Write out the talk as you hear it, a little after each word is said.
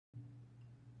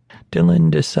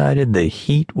Dylan decided the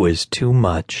heat was too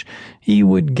much. He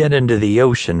would get into the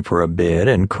ocean for a bit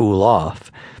and cool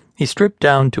off. He stripped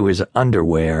down to his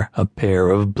underwear, a pair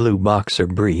of blue boxer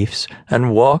briefs,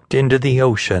 and walked into the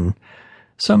ocean.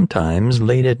 Sometimes,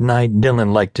 late at night,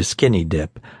 Dylan liked to skinny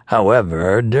dip.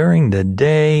 However, during the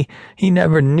day, he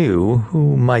never knew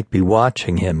who might be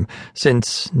watching him,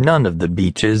 since none of the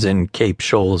beaches in Cape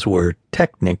Shoals were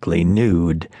technically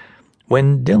nude.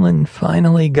 When Dylan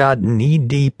finally got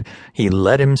knee-deep, he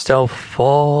let himself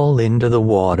fall into the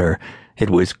water. It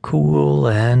was cool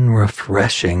and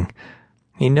refreshing.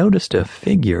 He noticed a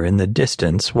figure in the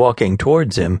distance walking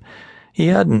towards him. He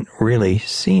hadn't really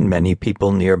seen many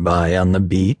people nearby on the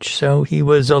beach, so he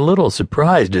was a little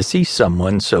surprised to see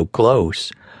someone so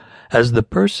close. As the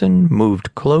person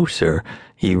moved closer,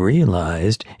 he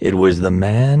realized it was the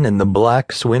man in the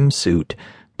black swimsuit.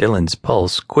 Dylan's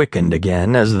pulse quickened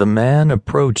again as the man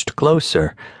approached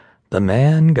closer. The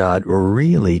man got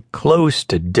really close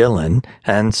to Dylan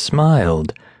and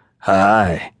smiled.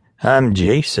 "Hi, I'm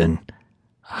Jason."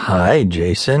 "Hi,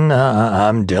 Jason.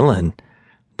 I'm Dylan."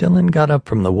 Dylan got up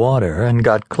from the water and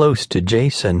got close to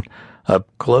Jason. Up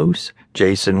close,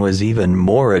 Jason was even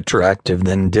more attractive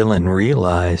than Dylan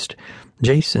realized.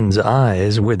 Jason's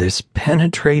eyes were this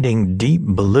penetrating deep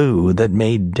blue that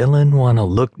made Dylan want to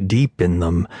look deep in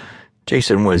them.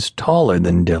 Jason was taller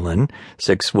than Dylan,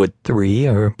 6'3"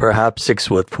 or perhaps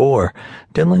 6'4".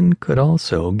 Dylan could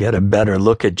also get a better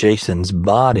look at Jason's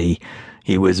body.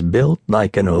 He was built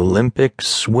like an Olympic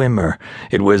swimmer.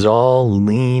 It was all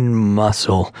lean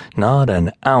muscle, not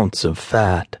an ounce of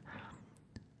fat.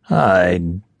 "Hi,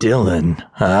 Dylan.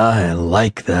 I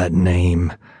like that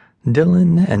name."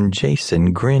 Dylan and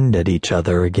Jason grinned at each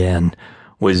other again.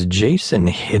 Was Jason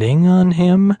hitting on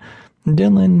him?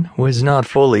 Dylan was not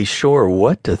fully sure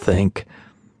what to think.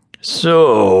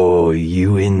 "So,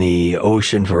 you in the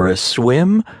ocean for a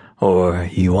swim, or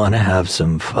you want to have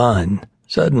some fun?"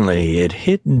 Suddenly, it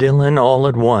hit Dylan all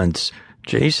at once.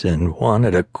 Jason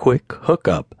wanted a quick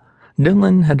hookup.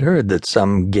 Dylan had heard that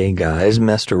some gay guys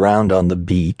messed around on the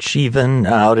beach, even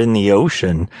out in the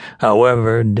ocean.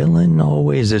 However, Dylan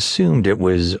always assumed it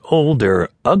was older,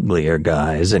 uglier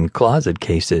guys in closet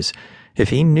cases. If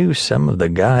he knew some of the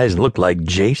guys looked like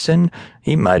Jason,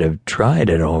 he might have tried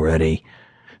it already.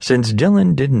 Since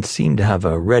Dylan didn't seem to have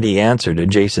a ready answer to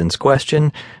Jason's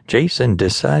question, Jason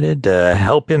decided to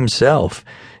help himself.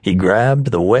 He grabbed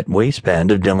the wet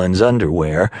waistband of Dylan's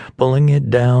underwear, pulling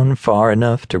it down far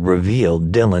enough to reveal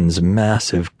Dylan's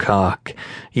massive cock.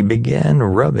 He began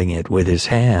rubbing it with his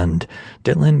hand.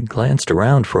 Dylan glanced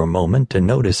around for a moment to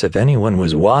notice if anyone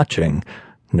was watching.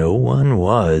 No one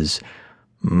was.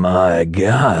 "My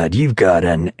God, you've got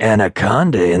an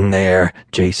anaconda in there,"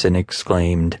 Jason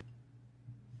exclaimed.